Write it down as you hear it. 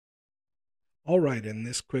All right, in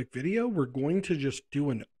this quick video, we're going to just do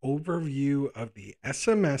an overview of the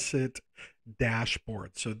SMS-iT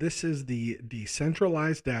dashboard. So this is the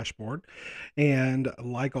decentralized dashboard. And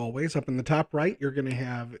like always, up in the top right, you're going to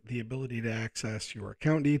have the ability to access your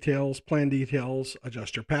account details, plan details,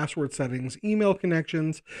 adjust your password settings, email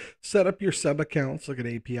connections, set up your sub accounts, look at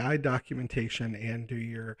API documentation, and do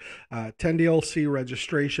your 10DLC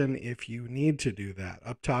registration if you need to do that.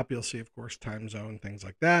 Up top, you'll see, of course, time zone, things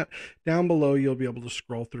like that. Down below, you'll be able to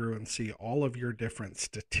scroll through and see all of your different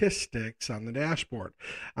statistics on the dashboard.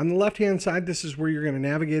 On the left-hand side, this is where you're going to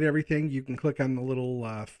navigate everything. You can click on the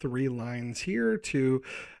little three lines here to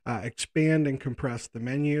expand and compress the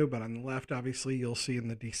menu. But on the left, obviously, you'll see in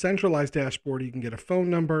the decentralized dashboard, you can get a phone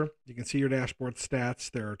number. You can see your dashboard stats.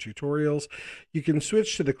 There are tutorials. You can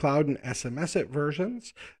switch to the cloud and SMS-iT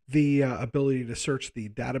versions. The ability to search the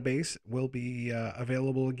database will be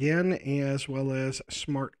available again, as well as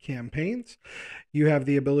smart campaigns. You have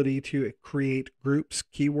the ability to create groups,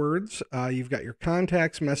 keywords. You've got your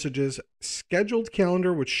contacts, messages, scheduled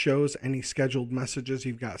calendar, which shows any scheduled messages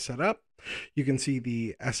you've got set up. You can see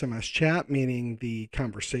the SMS chat, meaning the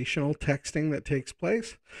conversational texting that takes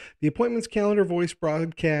place. The appointments calendar, voice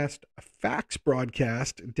broadcast, fax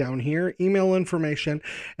broadcast down here, email information.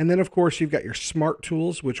 And then, of course, you've got your smart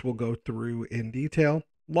tools, which we'll go through in detail.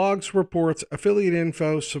 Logs, reports, affiliate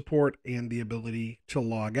info, support, and the ability to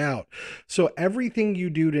log out. So everything you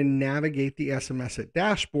do to navigate the SMS-iT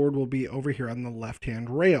dashboard will be over here on the left-hand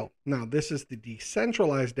rail. Now, this is the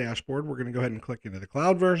decentralized dashboard. We're going to go ahead and click into the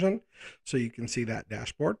cloud version so you can see that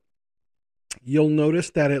dashboard. You'll notice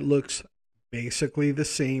that it looks basically the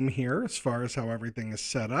same here as far as how everything is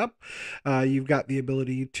set up. You've got the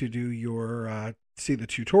ability to do your see the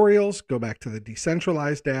tutorials, go back to the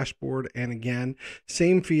decentralized dashboard, and again,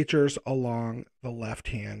 same features along the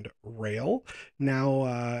left-hand rail. Now,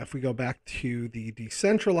 if we go back to the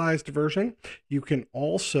decentralized version, you can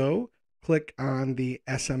also click on the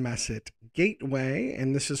SMS-iT Gateway,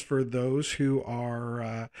 and this is for those who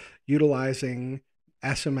are utilizing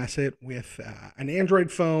SMS-iT with an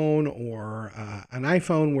Android phone or an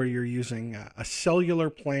iPhone where you're using a cellular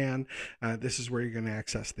plan. This is where you're going to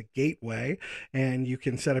access the gateway, and you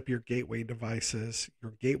can set up your gateway devices,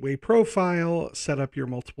 your gateway profile, set up your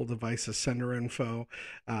multiple devices, sender info,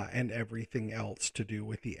 and everything else to do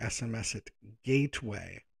with the SMS-iT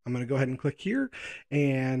Gateway. I'm going to go ahead and click here,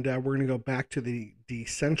 and we're going to go back to the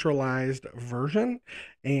decentralized version,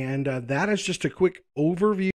 and that is just a quick overview